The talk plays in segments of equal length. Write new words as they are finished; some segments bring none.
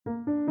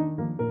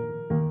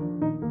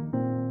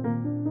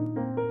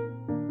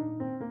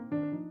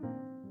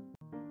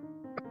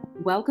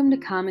Welcome to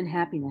Common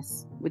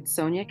Happiness with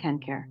Sonia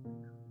Kenkare.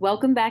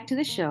 Welcome back to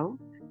the show.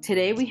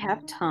 Today we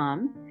have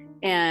Tom,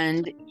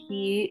 and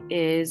he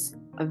is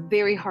a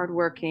very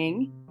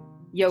hardworking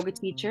yoga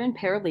teacher and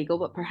paralegal,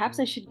 but perhaps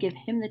I should give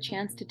him the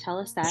chance to tell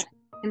us that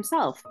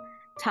himself.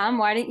 Tom,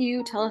 why don't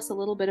you tell us a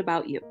little bit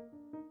about you?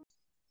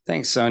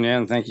 Thanks, Sonia,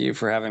 and thank you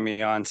for having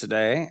me on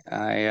today.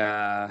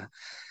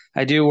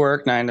 I do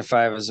work 9 to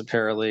 5 as a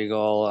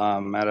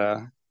paralegal at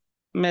a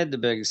mid to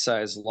big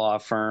size law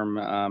firm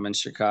in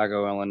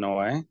Chicago,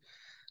 Illinois,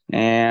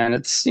 and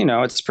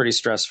it's pretty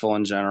stressful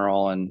in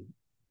general. And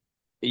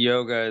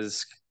yoga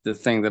is the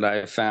thing that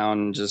I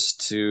found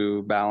just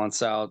to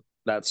balance out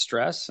that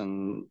stress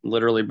and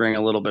literally bring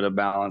a little bit of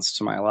balance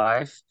to my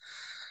life.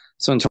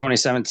 So in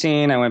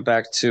 2017, I went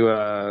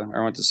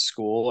to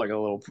school,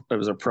 it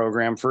was a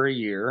program for a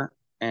year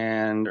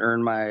and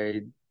earned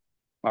my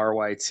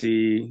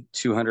RYT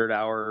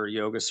 200-hour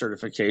yoga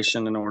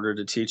certification in order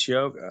to teach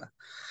yoga.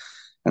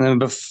 And then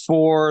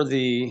before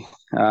the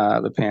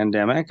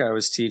pandemic, I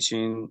was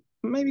teaching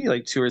maybe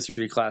like 2 or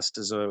 3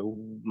 classes a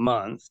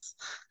month,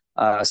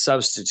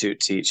 substitute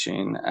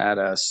teaching at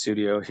a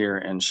studio here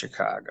in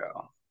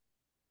Chicago.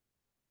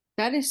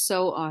 That is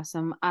so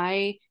awesome.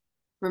 I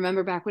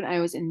remember back when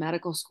I was in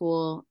medical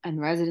school and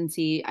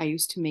residency, I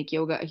used to make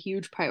yoga a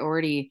huge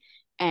priority,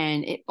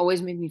 and it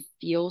always made me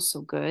feel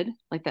so good.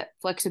 Like that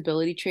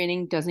flexibility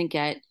training doesn't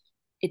get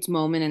its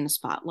moment in the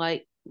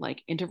spotlight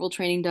like interval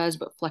training does,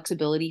 but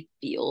flexibility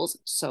feels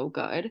so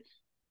good.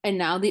 And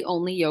now the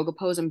only yoga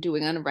pose I'm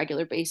doing on a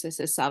regular basis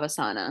is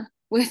Savasana,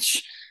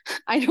 which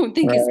I don't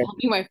think is Right.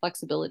 helping my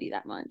flexibility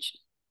that much.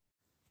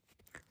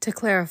 To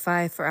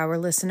clarify for our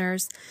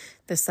listeners,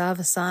 the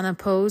Savasana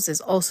pose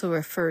is also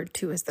referred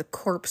to as the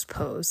corpse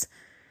pose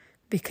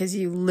because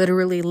you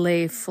literally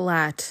lay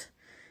flat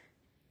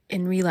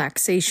in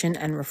relaxation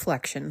and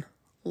reflection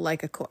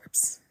like a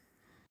corpse.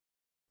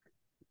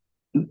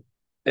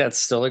 That's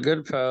still a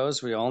good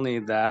pose. We all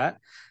need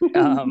that.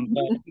 But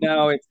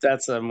no,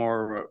 that's a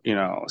more,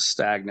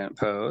 stagnant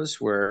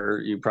pose where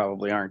you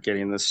probably aren't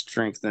getting the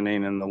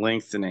strengthening and the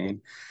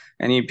lengthening.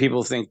 And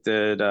people think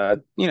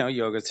that,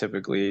 yoga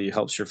typically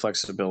helps your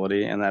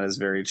flexibility, and that is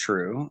very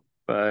true.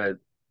 But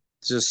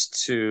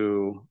just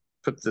to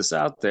put this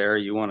out there,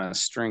 you want to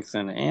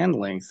strengthen and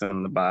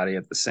lengthen the body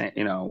at the same,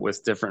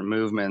 with different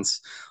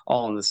movements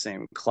all in the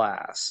same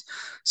class.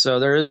 So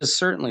there is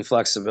certainly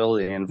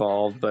flexibility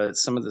involved, but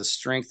some of the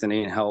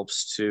strengthening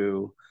helps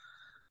to,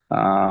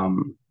 I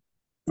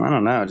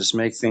don't know, just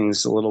make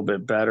things a little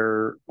bit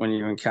better when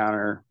you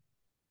encounter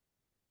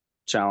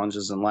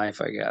challenges in life,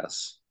 I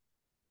guess.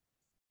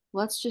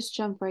 Let's just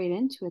jump right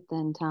into it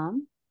then,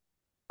 Tom.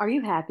 Are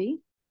you happy?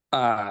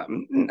 I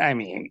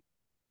mean,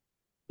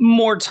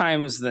 more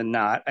times than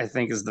not, I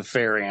think is the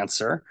fair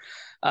answer.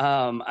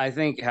 I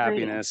think Great.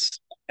 happiness,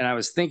 and I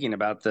was thinking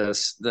about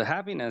this, the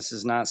happiness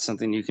is not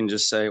something you can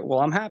just say, well,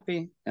 I'm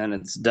happy, and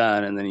it's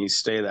done, and then you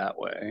stay that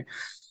way.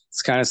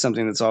 It's kind of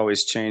something that's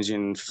always changing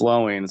and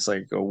flowing. It's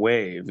like a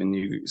wave, and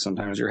you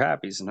sometimes you're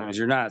happy, sometimes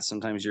you're not,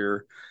 sometimes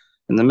you're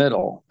in the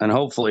middle. And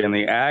hopefully in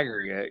the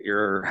aggregate,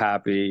 you're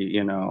happy,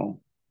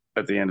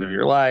 at the end of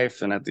your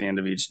life and at the end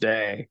of each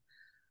day.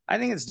 I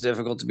think it's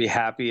difficult to be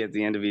happy at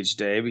the end of each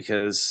day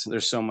because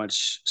there's so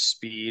much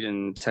speed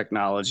and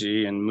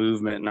technology and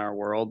movement in our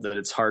world that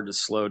it's hard to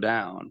slow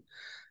down.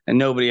 And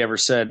nobody ever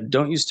said,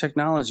 don't use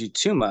technology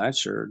too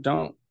much, or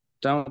don't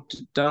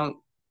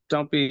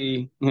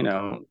be,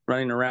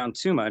 running around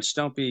too much.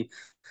 Don't be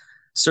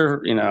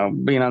being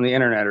on the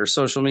internet or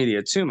social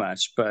media too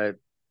much. But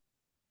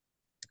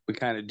we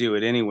kind of do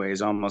it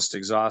anyways, almost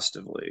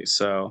exhaustively.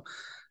 So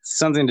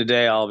something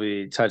today I'll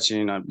be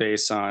touching on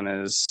base on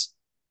is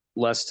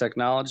less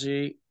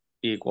technology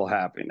equal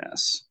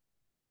happiness.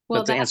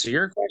 Well, But to that, answer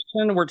your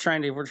question, we're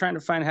trying to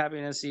find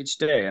happiness each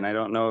day, and I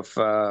don't know if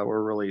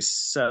we're really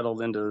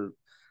settled into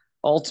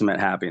ultimate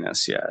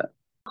happiness yet.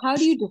 how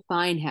do you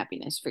define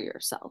happiness for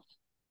yourself?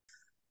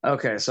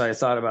 Okay, so I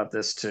thought about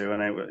this too,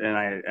 and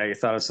I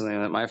thought of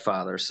something that my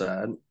father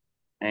said,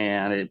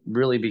 and it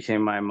really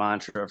became my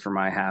mantra for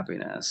my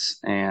happiness.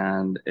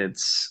 And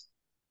it's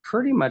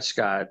pretty much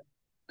got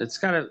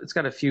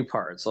a few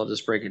parts. I'll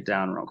just break it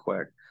down real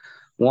quick.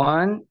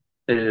 One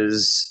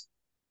is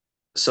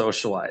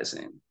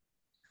socializing.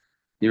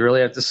 You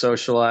really have to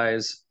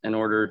socialize in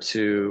order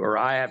to, or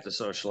I have to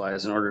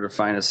socialize in order to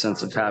find a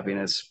sense of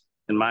happiness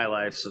in my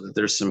life so that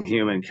there's some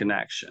human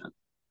connection.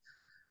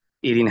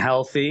 Eating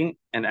healthy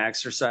and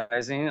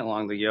exercising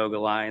along the yoga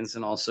lines,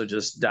 and also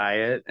just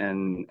diet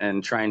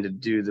and trying to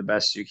do the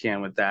best you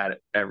can with that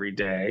every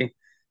day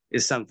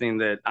is something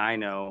that I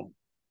know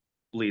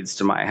leads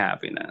to my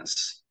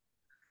happiness.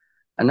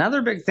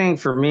 Another big thing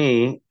for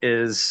me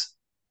is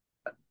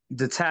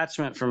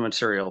detachment from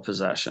material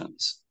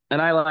possessions.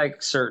 And I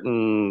like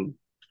certain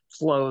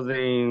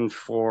clothing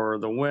for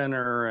the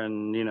winter.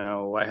 And,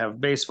 I have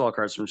baseball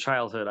cards from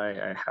childhood.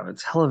 I have a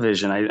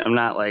television. I'm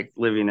not like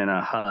living in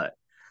a hut.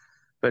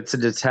 But to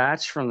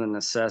detach from the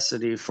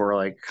necessity for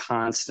like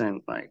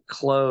constant like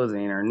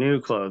clothing or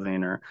new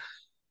clothing or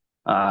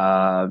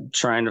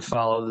trying to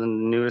follow the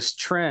newest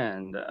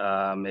trend.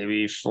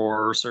 Maybe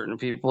for certain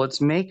people,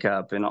 it's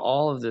makeup, and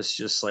all of this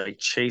just like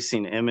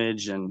chasing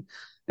image and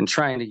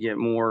trying to get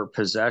more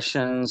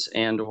possessions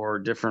and or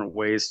different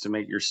ways to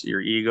make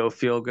your ego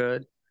feel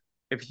good.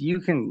 If you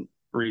can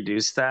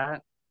reduce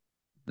that,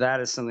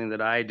 that is something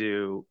that I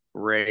do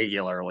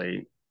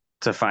regularly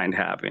to find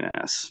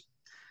happiness.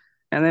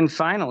 And then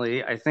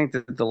finally, I think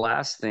that the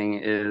last thing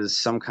is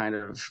some kind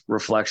of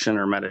reflection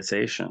or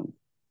meditation.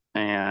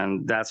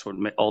 And that's what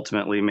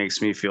ultimately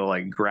makes me feel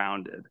like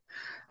grounded.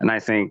 And I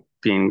think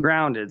being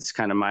grounded is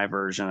kind of my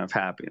version of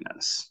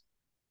happiness.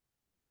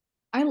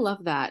 I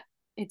love that.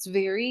 It's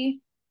very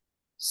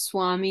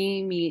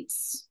Swami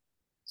meets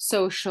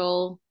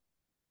social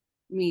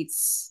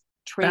meets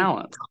tranquil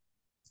Balance.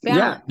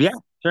 Yeah,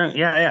 balance.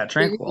 yeah, yeah,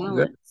 Very tranquil. Good.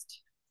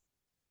 balanced.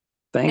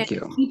 And Thank it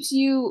you. keeps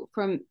you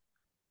from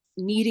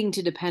needing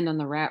to depend on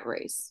the rat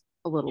race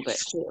a little bit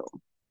too,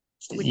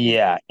 which is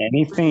Yeah,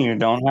 anything really you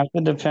don't have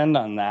to depend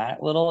on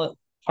that little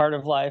part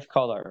of life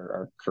called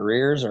our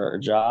careers or our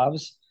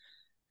jobs.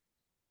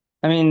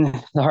 I mean,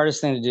 the hardest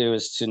thing to do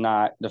is to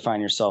not define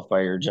yourself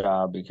by your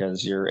job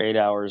because you're 8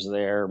 hours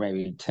there,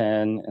 maybe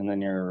 10, and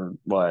then you're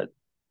what,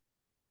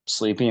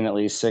 sleeping at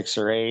least 6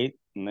 or 8,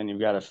 and then you've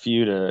got a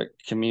few to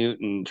commute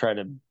and try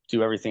to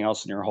do everything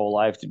else in your whole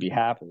life to be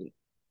happy.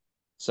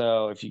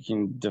 So if you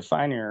can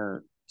define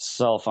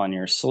yourself on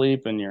your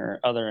sleep and your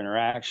other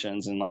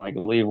interactions and like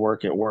leave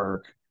work at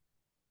work,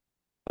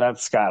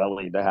 that's got to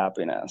lead to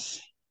happiness.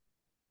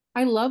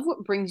 I love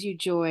what brings you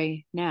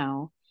joy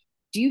now.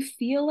 Do you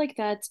feel like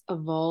that's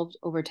evolved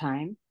over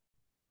time?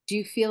 Do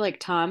you feel like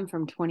Tom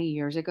from 20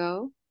 years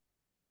ago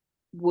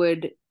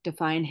would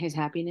define his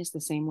happiness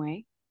the same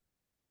way?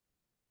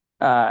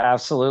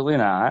 Absolutely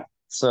not.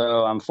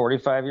 So I'm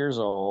 45 years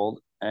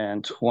old,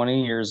 and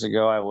 20 years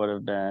ago, I would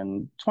have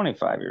been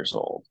 25 years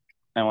old.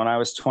 And when I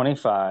was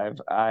 25,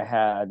 I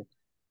had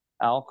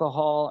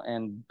alcohol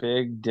and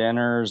big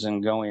dinners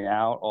and going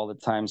out all the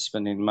time,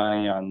 spending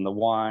money on the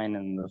wine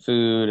and the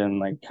food and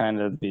like kind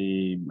of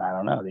the, I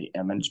don't know, the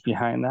image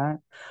behind that.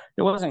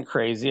 It wasn't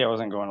crazy. I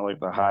wasn't going to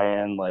like the high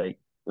end like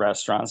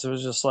restaurants. It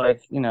was just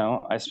like,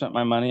 I spent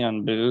my money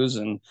on booze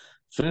and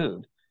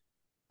food.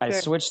 I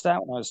Sure. switched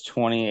that when I was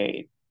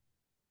 28,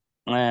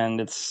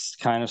 and it's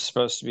kind of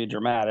supposed to be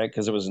dramatic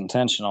because it was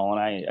intentional.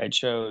 And I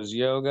chose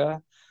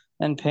yoga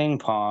and ping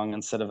pong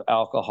instead of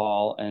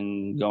alcohol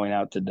and going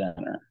out to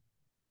dinner.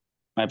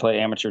 I play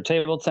amateur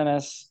table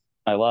tennis.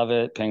 I love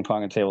it. Ping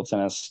pong and table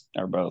tennis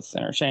are both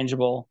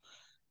interchangeable.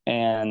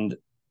 And,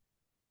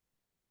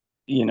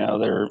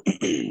 they're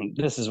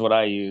this is what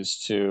I use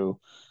to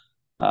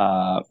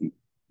uh,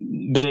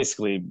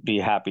 basically be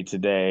happy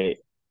today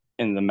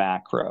in the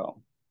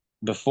macro.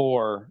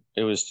 Before,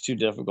 it was too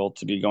difficult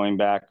to be going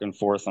back and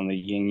forth on the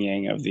yin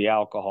yang of the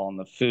alcohol and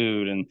the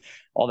food, and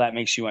all that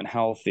makes you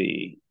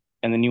unhealthy.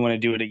 And then you want to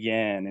do it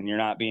again, and you're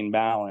not being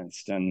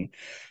balanced. And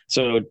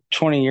so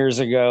 20 years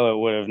ago, it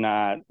would have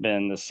not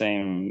been the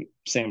same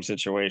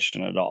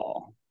situation at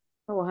all.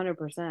 Oh,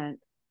 100%.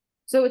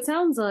 So it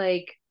sounds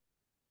like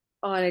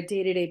on a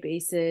day-to-day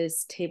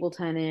basis, table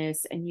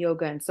tennis and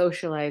yoga and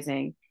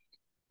socializing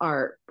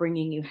are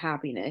bringing you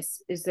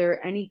happiness. Is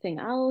there anything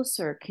else,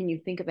 or can you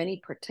think of any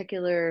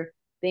particular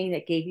thing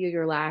that gave you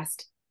your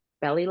last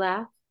belly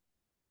laugh?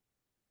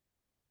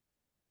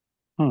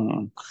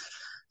 Hmm.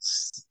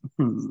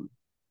 Hmm.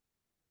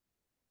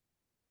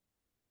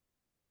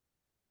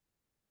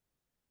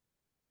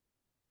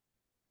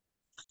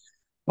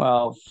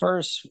 Well,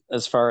 first,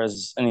 as far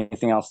as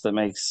anything else that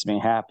makes me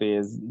happy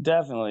is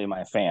definitely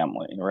my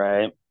family,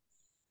 right?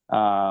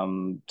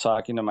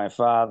 Talking to my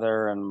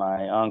father and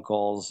my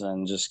uncles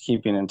and just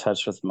keeping in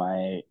touch with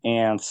my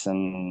aunts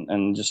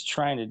and just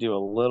trying to do a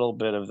little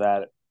bit of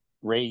that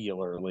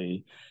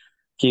regularly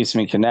keeps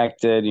me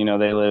connected.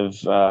 They live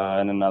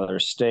in another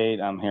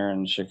state. I'm here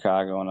in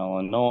Chicago and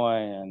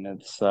Illinois, and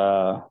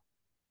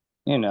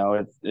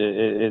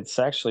it's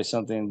actually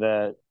something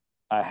that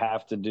I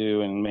have to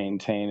do and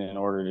maintain in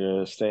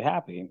order to stay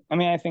happy. I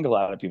mean, I think a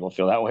lot of people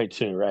feel that way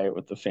too, right?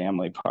 With the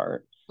family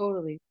part.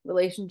 Totally.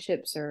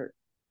 Relationships are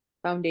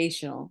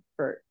foundational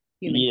for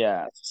human.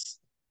 Yes.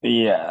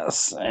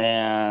 Yes.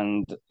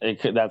 And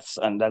that's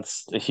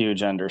a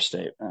huge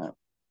understatement.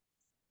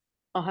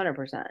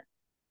 100%.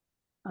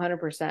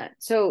 100%.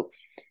 So,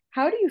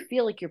 how do you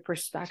feel like your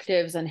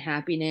perspectives on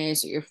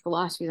happiness or your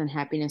philosophies on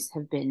happiness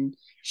have been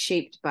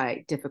shaped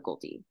by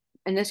difficulty?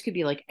 And this could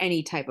be like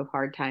any type of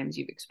hard times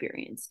you've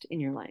experienced in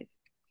your life.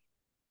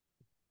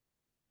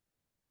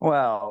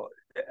 Well,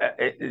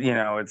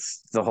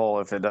 it's the whole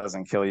if it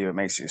doesn't kill you, it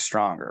makes you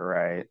stronger,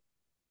 right?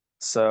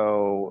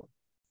 So,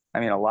 I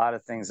mean, a lot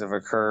of things have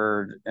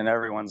occurred in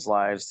everyone's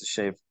lives to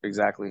shape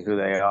exactly who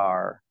they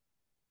are.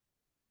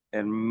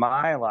 In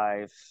my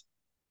life,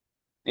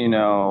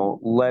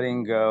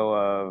 letting go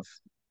of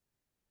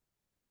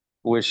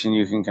wishing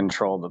you can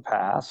control the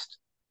past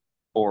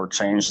or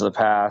change the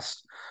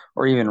past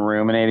or even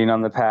ruminating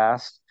on the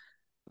past,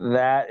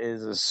 that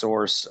is a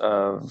source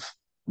of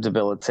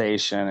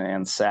debilitation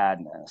and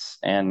sadness,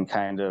 and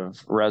kind of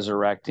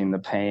resurrecting the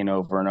pain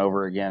over and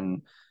over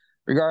again,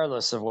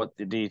 regardless of what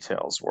the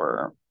details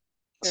were.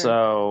 Sure.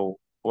 So,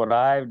 what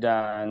I've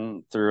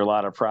done through a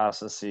lot of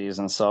processes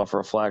and self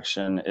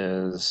reflection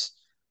is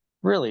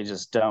really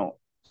just don't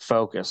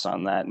focus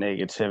on that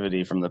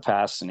negativity from the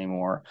past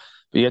anymore.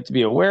 But you have to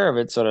be aware of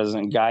it so it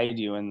doesn't guide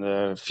you in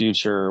the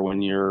future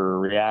when you're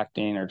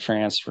reacting or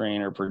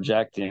transferring or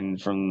projecting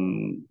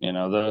from,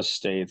 those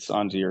states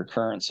onto your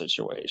current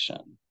situation.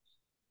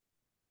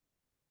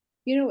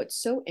 It's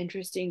so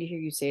interesting to hear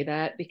you say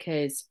that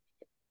because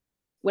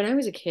when I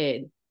was a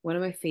kid, one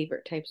of my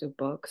favorite types of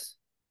books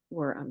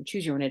were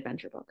choose your own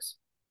adventure books.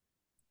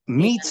 And,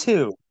 Me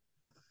too.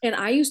 and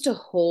I used to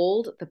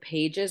hold the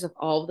pages of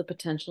all of the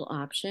potential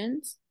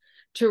options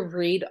to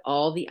read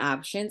all the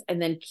options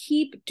and then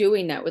keep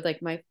doing that with like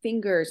my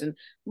fingers and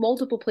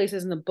multiple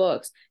places in the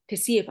books to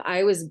see if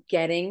I was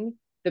getting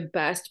the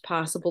best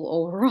possible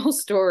overall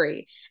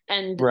story.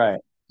 And Right.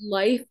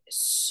 life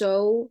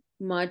so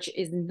much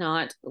is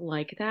not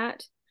like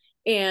that.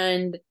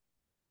 And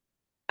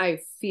I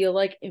feel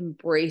like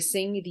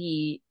embracing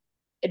the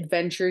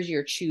adventures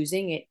you're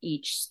choosing at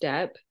each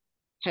step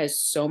has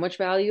so much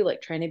value,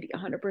 like trying to be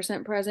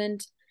 100%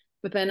 present,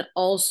 but then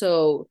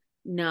also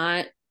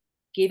not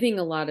giving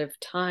a lot of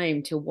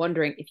time to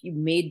wondering if you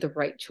made the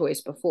right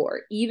choice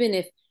before, even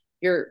if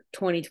your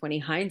 2020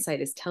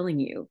 hindsight is telling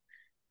you,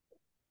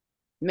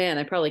 man,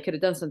 I probably could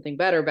have done something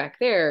better back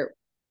there.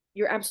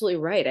 You're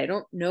absolutely right. I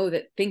don't know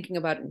that thinking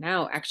about it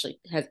now actually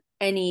has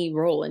any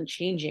role in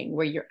changing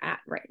where you're at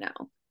right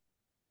now.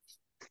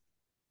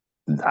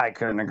 I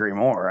couldn't agree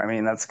more. I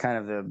mean, that's kind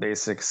of the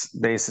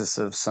basis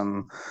of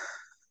some,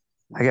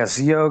 I guess,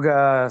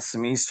 yoga,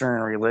 some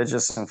Eastern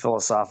religious and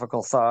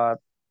philosophical thought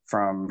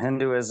from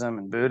Hinduism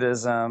and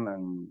Buddhism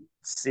and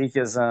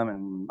Sikhism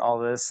and all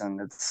this, and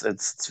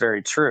it's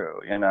very true.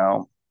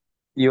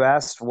 You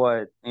asked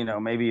what,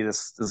 maybe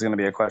this is going to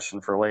be a question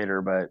for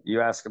later, but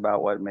you ask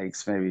about what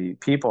makes maybe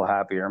people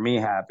happy or me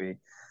happy.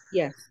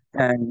 Yes.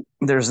 And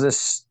there's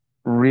this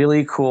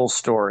really cool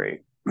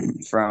story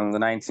from the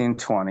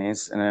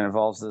 1920s, and it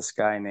involves this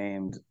guy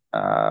named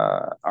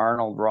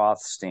Arnold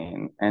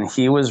Rothstein. And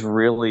he was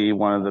really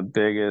one of the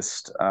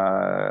biggest,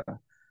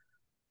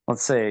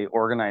 let's say,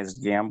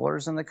 organized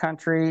gamblers in the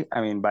country.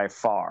 I mean, by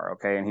far.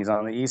 Okay. And he's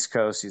on the East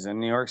Coast, he's in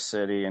New York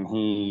City, and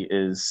he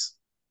is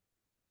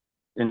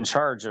in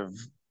charge of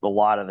a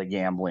lot of the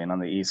gambling on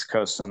the East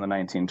Coast in the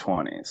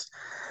 1920s.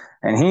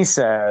 And he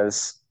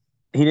says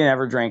he didn't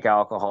ever drink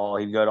alcohol.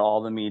 He'd go to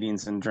all the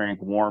meetings and drink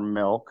warm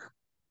milk,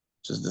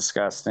 which is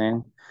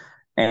disgusting.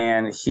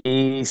 And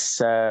he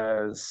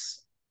says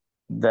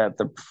that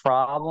the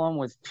problem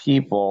with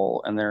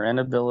people and their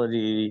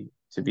inability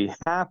to be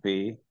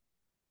happy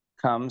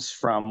comes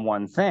from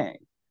one thing.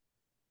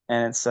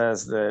 And it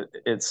says that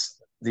it's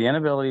the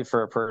inability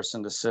for a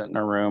person to sit in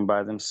a room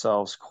by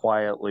themselves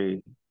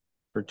quietly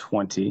for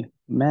 20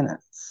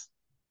 minutes.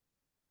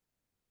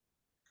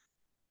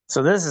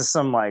 So this is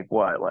some like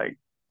what, like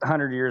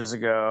 100 years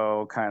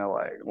ago, kind of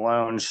like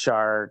loan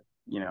shark,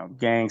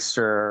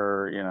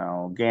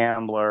 gangster,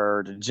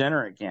 gambler,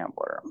 degenerate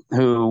gambler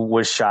who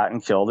was shot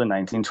and killed in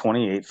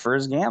 1928 for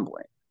his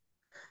gambling.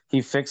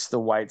 He fixed the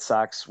White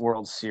Sox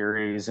World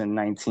Series in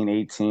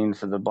 1918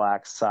 for the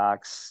Black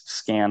Sox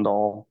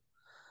scandal.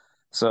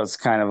 So it's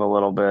kind of a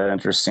little bit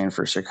interesting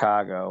for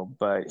Chicago,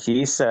 but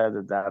he said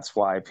that that's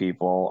why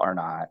people are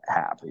not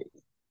happy.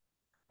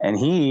 And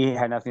he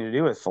had nothing to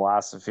do with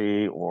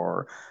philosophy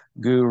or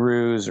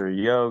gurus or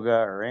yoga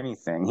or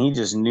anything. He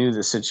just knew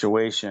the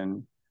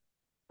situation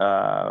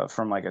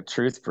from like a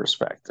truth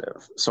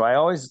perspective. So I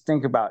always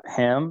think about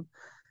him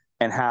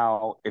and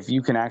how if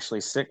you can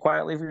actually sit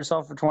quietly for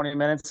yourself for 20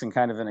 minutes and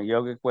kind of in a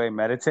yogic way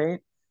meditate,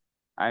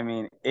 I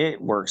mean,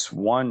 it works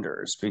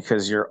wonders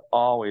because you're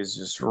always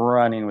just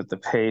running with the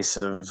pace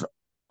of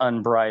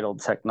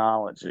unbridled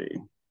technology.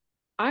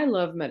 I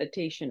love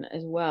meditation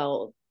as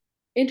well.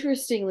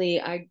 Interestingly,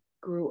 I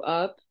grew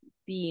up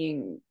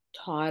being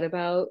taught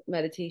about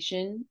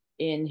meditation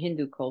in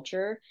Hindu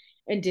culture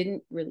and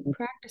didn't really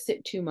practice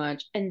it too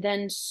much, and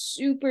then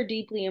super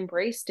deeply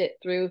embraced it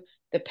through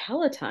the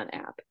Peloton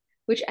app,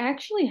 which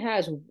actually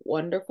has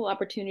wonderful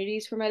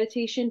opportunities for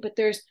meditation, but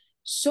there's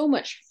so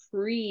much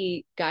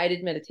free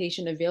guided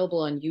meditation available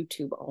on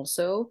YouTube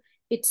also.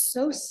 It's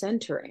so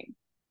centering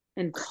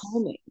and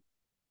calming.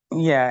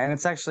 Yeah, and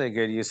it's actually a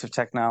good use of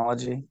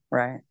technology,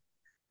 right?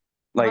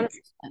 Like 100%.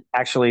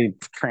 actually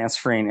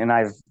transferring, and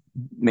I've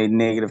made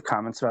negative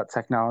comments about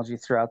technology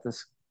throughout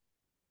this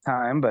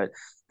time, but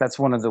that's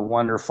one of the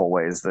wonderful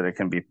ways that it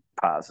can be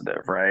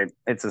positive, right?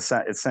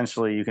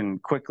 Essentially you can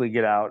quickly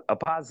get out a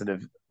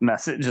positive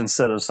message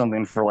instead of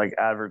something for like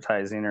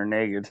advertising or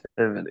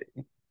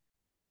negativity.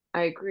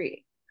 I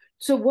agree.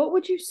 So, what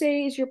would you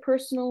say is your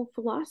personal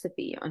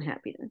philosophy on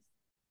happiness?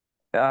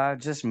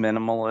 Just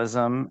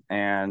minimalism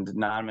and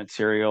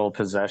non-material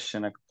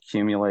possession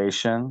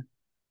accumulation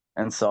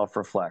and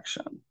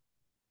self-reflection.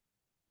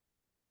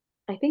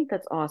 I think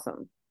that's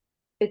awesome.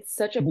 It's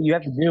such a But you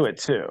have to do it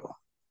too.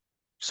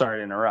 Sorry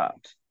to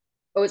interrupt.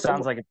 Oh, it's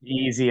Sounds like it's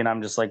easy, and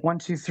I'm just like, 1,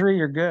 2, 3,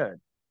 you're good.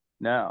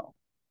 No,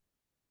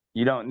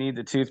 you don't need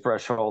the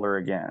toothbrush holder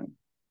again.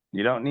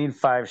 You don't need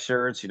 5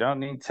 shirts. You don't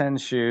need 10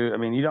 shoes. I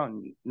mean, you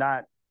don't,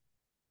 not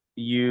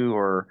you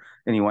or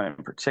anyone in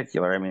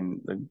particular. I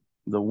mean,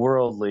 the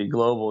worldly,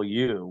 global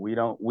you. We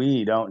don't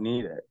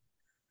need it.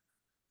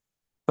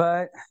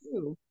 But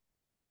true.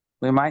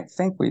 we might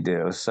think we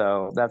do.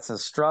 So that's a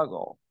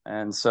struggle.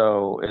 And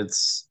so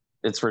it's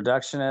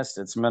reductionist,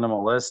 it's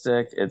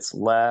minimalistic, it's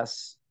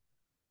less.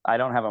 I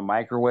don't have a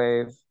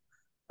microwave.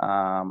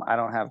 I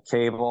don't have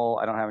cable.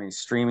 I don't have any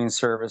streaming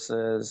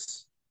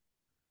services.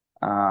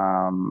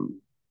 Um,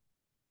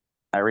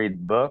 I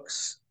read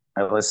books.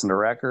 I listen to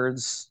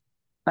records.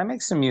 I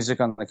make some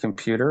music on the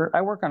computer.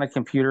 I work on a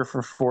computer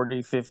for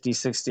 40, 50,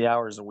 60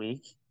 hours a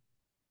week.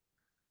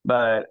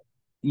 But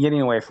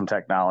getting away from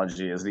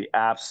technology is the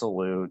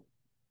absolute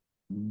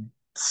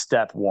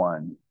step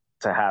one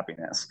to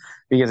happiness,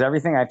 because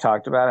everything I've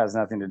talked about has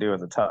nothing to do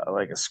with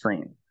like a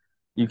screen.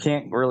 You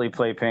can't really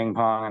play ping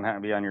pong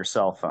and be on your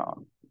cell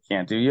phone. You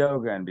can't do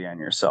yoga and be on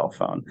your cell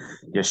phone.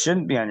 You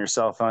shouldn't be on your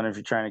cell phone if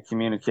you're trying to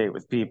communicate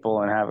with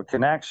people and have a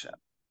connection.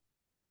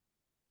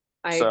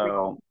 I agree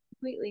So,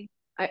 completely.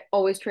 I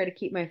always try to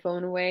keep my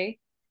phone away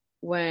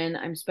when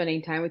I'm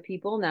spending time with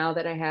people. Now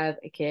that I have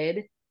a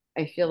kid,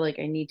 I feel like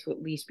I need to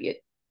at least be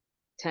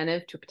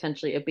attentive to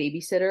potentially a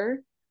babysitter,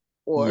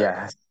 or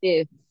yes.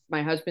 if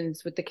my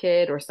husband's with the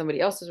kid or somebody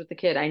else is with the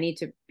kid, I need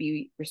to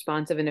be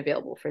responsive and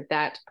available for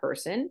that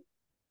person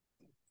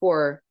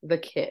for the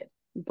kid.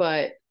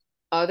 But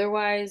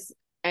otherwise,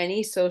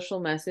 any social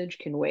message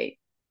can wait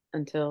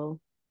until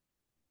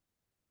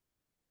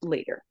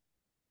later.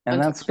 And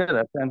Until that's good.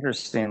 That's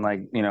interesting.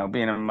 Like,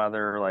 being a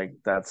mother, like,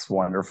 that's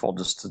wonderful,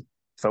 just to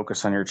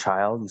focus on your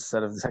child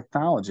instead of the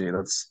technology.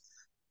 It's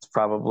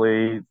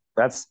probably,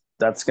 that's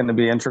going to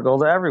be integral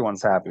to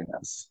everyone's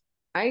happiness.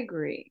 I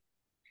agree.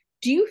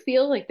 Do you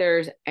feel like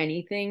there's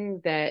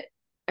anything that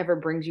ever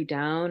brings you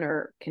down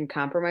or can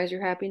compromise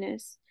your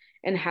happiness?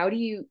 And how do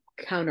you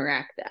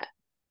counteract that?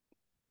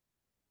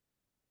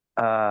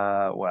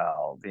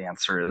 Well, the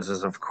answer is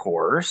of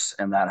course,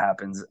 and that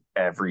happens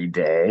every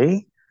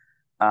day,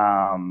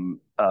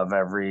 of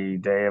every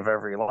day of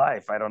every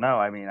life. I don't know.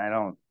 I mean,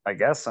 I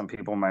guess some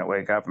people might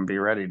wake up and be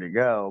ready to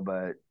go,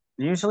 but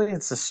usually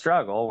it's a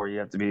struggle where you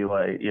have to be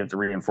like, you have to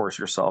reinforce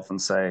yourself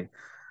and say,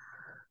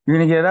 you're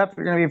going to get up,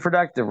 you're going to be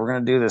productive, we're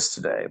going to do this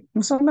today.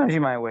 And sometimes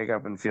you might wake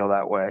up and feel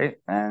that way,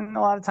 and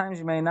a lot of times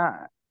you may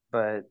not.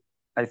 But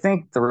I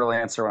think the real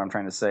answer, what I'm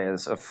trying to say,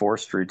 is a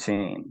forced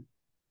routine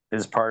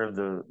is part of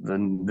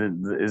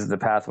the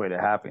pathway to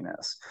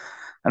happiness.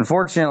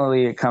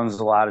 Unfortunately, it comes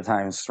a lot of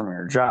times from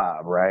your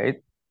job, right?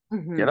 Get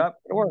Hmm. up,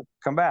 go to work,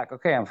 come back.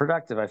 Okay, I'm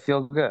productive. I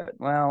feel good.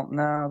 Well,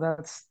 no,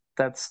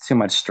 that's too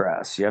much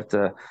stress. You have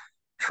to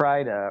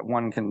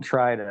one can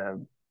try to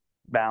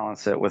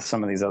balance it with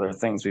some of these other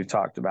things we've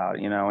talked about,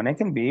 and it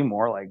can be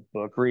more like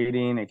book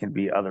reading, it can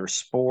be other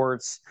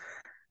sports,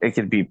 it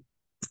could be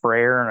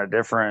prayer in a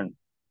different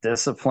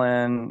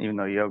discipline, even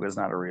though yoga is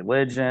not a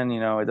religion.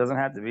 It doesn't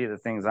have to be the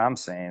things I'm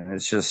saying.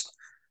 It's just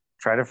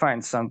try to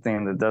find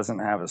something that doesn't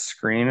have a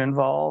screen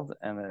involved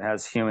and that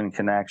has human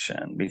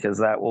connection, because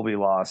that will be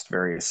lost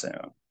very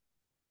soon.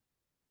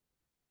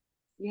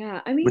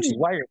 Yeah, I Which is mean,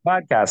 why your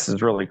podcast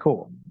is really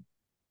cool.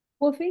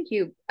 well, thank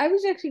you. I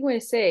was actually going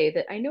to say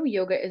that I know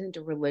yoga isn't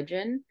a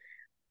religion,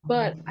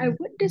 but I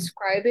wouldn't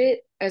describe it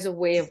as a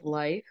way of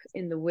life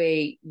in the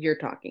way you're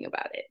talking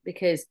about it,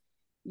 because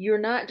you're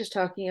not just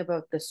talking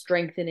about the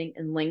strengthening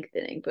and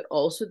lengthening, but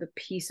also the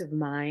peace of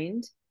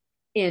mind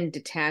and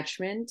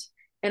detachment.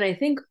 And I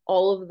think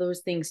all of those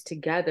things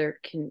together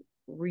can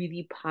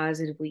really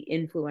positively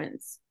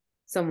influence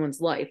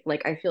someone's life.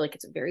 Like, I feel like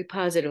it's very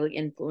positively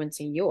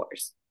influencing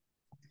yours.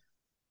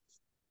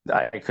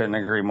 I couldn't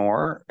agree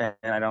more, and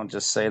I don't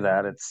just say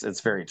that.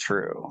 It's very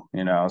true.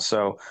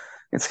 So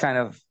it's kind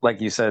of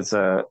like you said.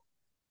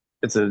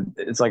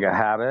 It's like a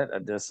habit, a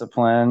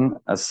discipline,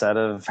 a set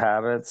of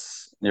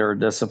habits, your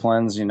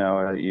disciplines.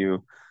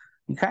 You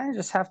kind of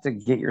just have to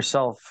get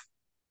yourself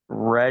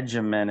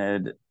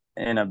regimented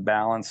in a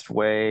balanced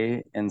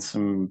way in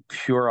some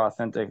pure,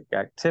 authentic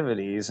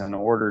activities in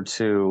order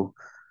to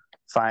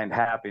find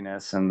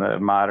happiness in the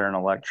modern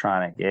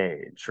electronic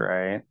age,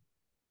 right?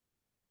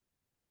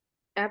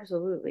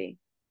 Absolutely.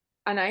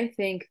 And I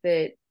think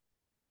that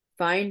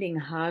finding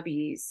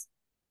hobbies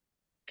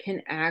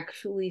can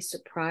actually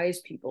surprise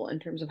people in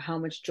terms of how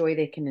much joy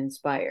they can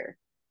inspire.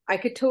 I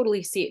could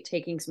totally see it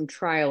taking some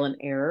trial and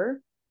error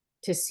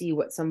to see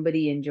what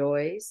somebody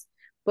enjoys,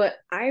 but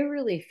I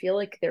really feel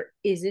like there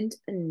isn't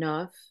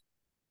enough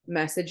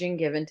messaging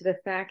given to the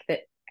fact that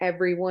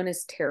everyone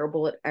is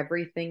terrible at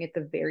everything at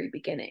the very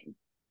beginning.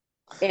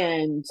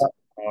 And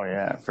Oh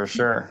yeah, for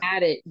sure.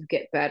 at it, you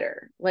get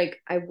better.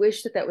 Like, I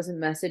wish that that was a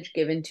message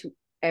given to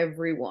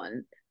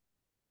everyone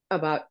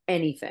about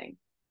anything.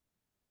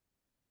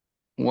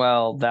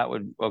 Well,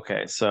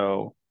 okay,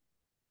 so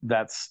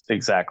that's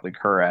exactly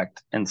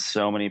correct in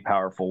so many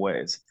powerful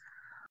ways.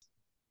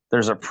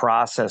 There's a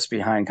process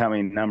behind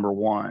coming number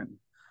one.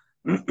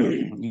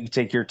 You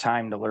take your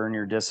time to learn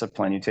your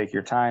discipline. You take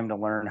your time to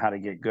learn how to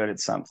get good at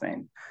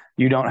something.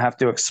 You don't have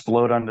to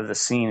explode onto the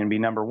scene and be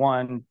number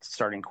one,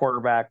 starting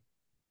quarterback.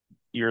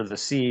 You're the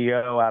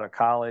CEO out of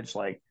college.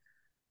 Like,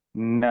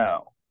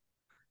 no.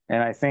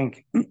 And I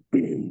think,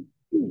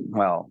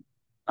 well,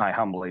 I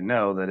humbly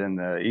know that in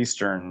the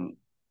Eastern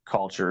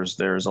cultures,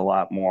 there's a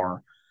lot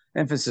more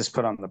emphasis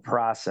put on the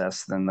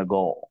process than the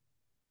goal.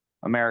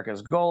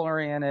 America's goal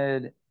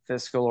oriented,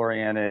 fiscal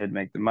oriented,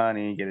 make the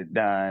money, get it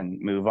done,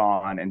 move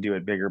on, and do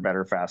it bigger,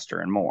 better, faster,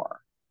 and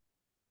more.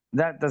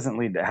 That doesn't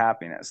lead to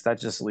happiness. That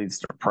just leads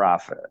to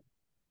profit.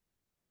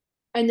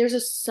 And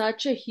there's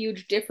such a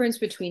huge difference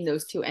between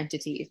those two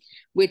entities,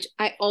 which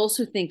I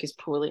also think is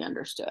poorly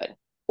understood,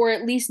 or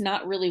at least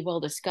not really well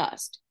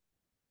discussed.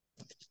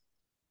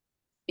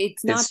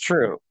 It's not, It's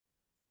true.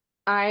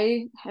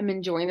 I am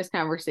enjoying this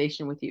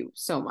conversation with you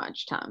so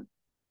much, Tom.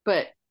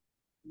 But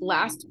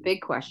last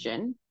big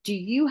question, do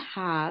you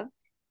have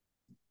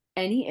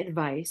any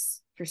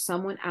advice for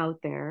someone out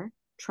there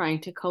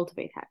trying to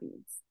cultivate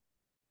happiness?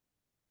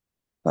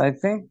 I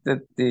think that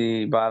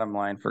the bottom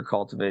line for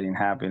cultivating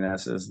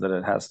happiness is that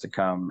it has to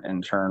come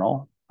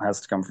internal, it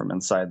has to come from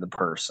inside the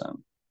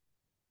person.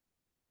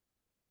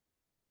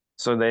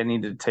 So they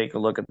need to take a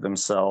look at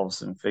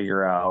themselves and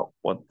figure out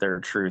what their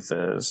truth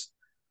is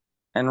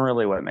and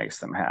really what makes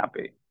them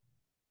happy.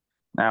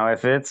 Now,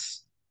 if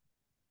it's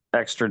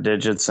extra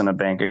digits in a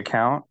bank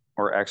account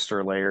or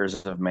extra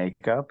layers of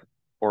makeup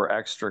or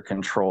extra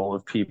control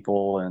of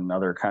people in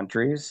other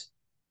countries,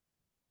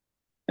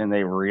 and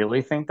they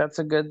really think that's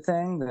a good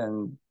thing,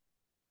 then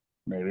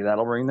maybe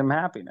that'll bring them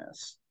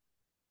happiness.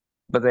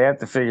 But they have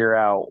to figure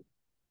out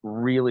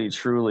really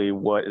truly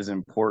what is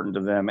important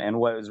to them and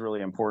what is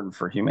really important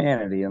for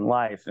humanity and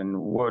life and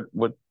what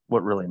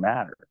really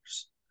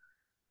matters.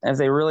 And if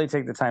they really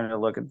take the time to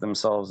look at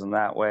themselves in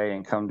that way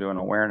and come to an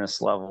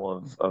awareness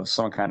level of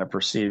some kind of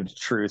perceived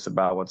truth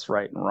about what's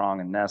right and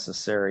wrong and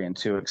necessary and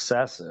too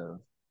excessive,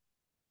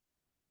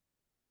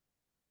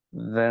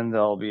 then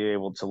they'll be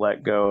able to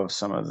let go of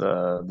some of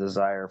the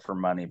desire for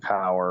money,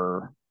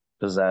 power,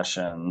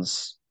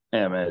 possessions,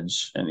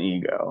 image, and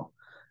ego.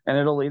 And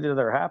it'll lead to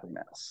their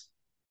happiness.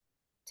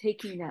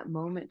 Taking that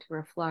moment to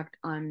reflect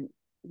on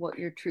what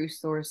your true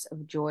source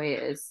of joy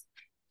is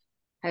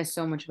has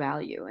so much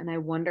value. And I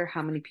wonder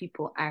how many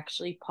people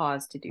actually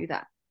pause to do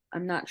that.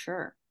 I'm not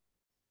sure.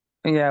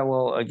 Yeah,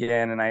 well,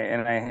 again,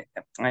 I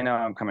know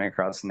I'm coming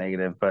across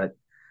negative, but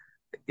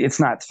it's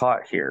not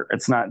taught here.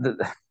 It's not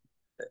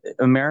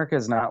America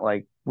is not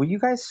like, will you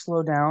guys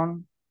slow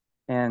down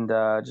and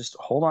just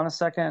hold on a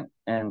second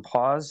and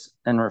pause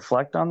and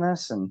reflect on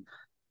this and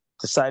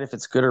decide if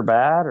it's good or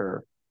bad?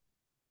 Or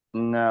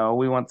no,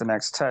 we want the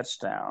next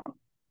touchdown.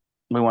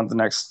 We want the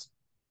next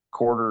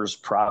quarter's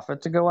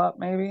profit to go up,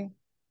 maybe.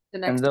 The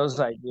And next, those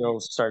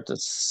ideals start to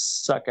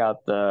suck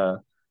out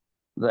the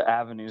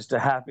avenues to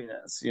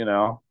happiness, you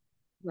know?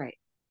 right.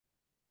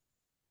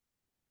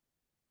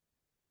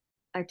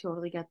 I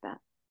totally get that.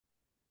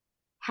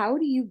 How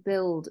do you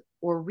build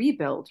or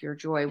rebuild your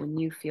joy when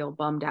you feel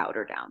bummed out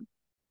or down?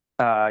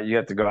 You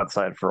have to go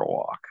outside for a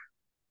walk,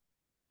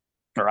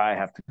 or I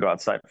have to go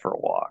outside for a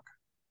walk.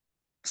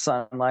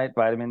 Sunlight,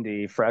 vitamin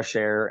D, fresh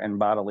air, and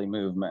bodily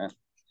movement,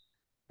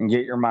 and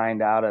get your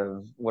mind out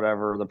of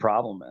whatever the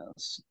problem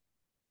is.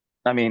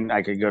 I mean,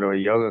 I could go to a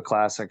yoga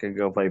class, I could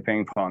go play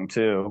ping pong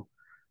too,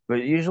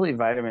 but usually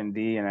vitamin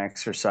D and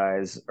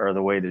exercise are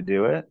the way to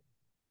do it.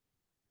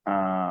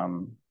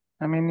 Um,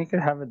 I mean, you could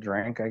have a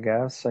drink, I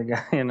guess. I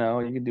guess,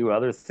 you could do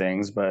other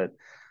things, but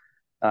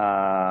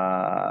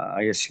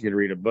I guess you could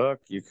read a book.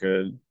 You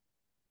could,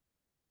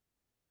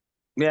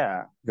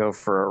 yeah, go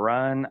for a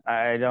run.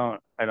 I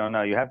don't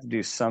know. You have to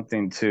do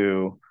something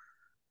to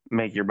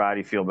make your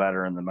body feel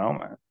better in the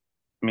moment,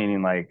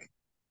 meaning like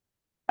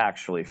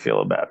actually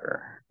feel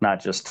better,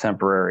 not just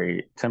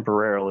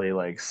temporarily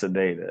like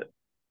sedated.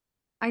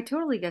 I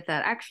totally get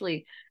that.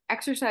 Actually,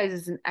 exercise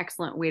is an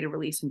excellent way to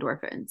release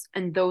endorphins,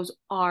 and those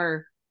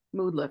are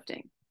mood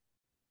lifting.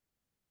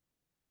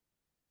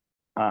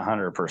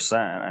 100%.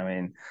 I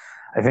mean,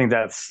 I think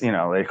that's,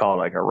 they call it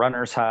like a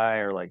runner's high,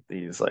 or like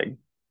these like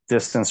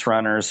distance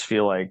runners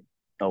feel like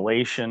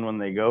elation when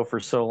they go for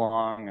so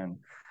long. And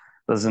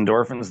those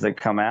endorphins that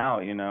come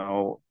out,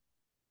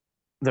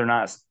 they're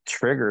not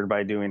triggered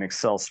by doing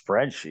Excel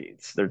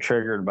spreadsheets. They're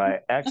triggered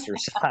by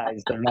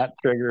exercise. They're not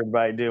triggered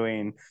by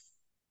doing,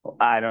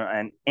 I don't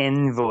an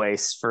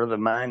invoice for the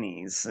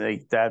monies.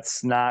 Like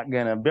that's not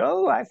gonna be,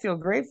 oh, I feel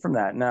great from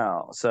that.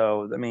 No.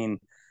 So I mean,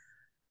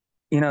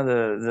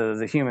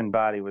 the human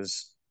body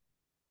was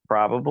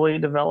probably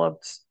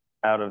developed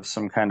out of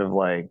some kind of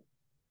like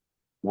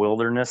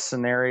wilderness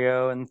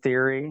scenario in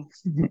theory.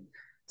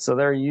 So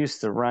they're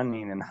used to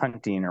running and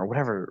hunting or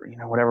whatever,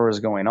 whatever was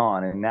going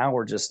on. And now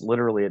we're just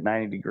literally at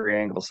 90-degree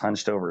angles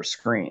hunched over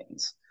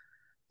screens.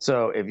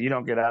 So if you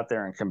don't get out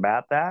there and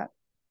combat that,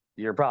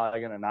 you're probably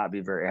going to not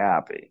be very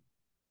happy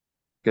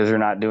because you're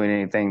not doing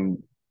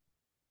anything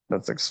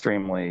that's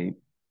extremely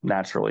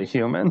naturally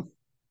human.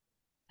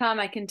 Tom,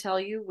 I can tell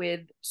you with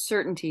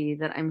certainty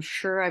that I'm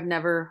sure I've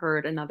never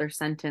heard another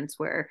sentence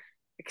where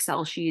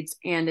Excel sheets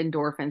and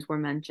endorphins were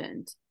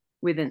mentioned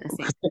within the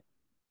same.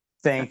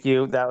 Thank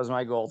you. That was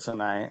my goal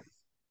tonight.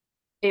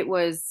 It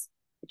was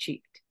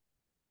achieved.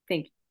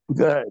 Thank you.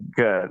 Good,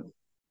 good.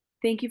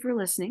 Thank you for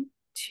listening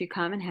to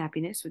Common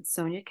Happiness with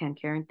Sonia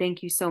Kenkare. And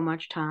thank you so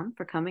much, Tom,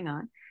 for coming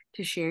on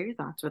to share your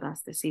thoughts with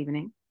us this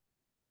evening.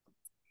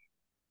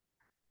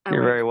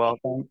 You're very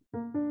welcome.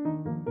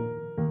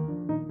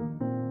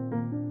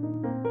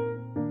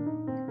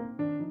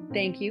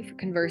 Thank you for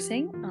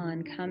conversing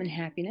on Common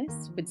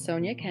Happiness with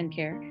Sonia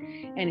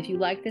Kenkare. And if you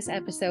like this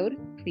episode,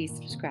 please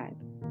subscribe.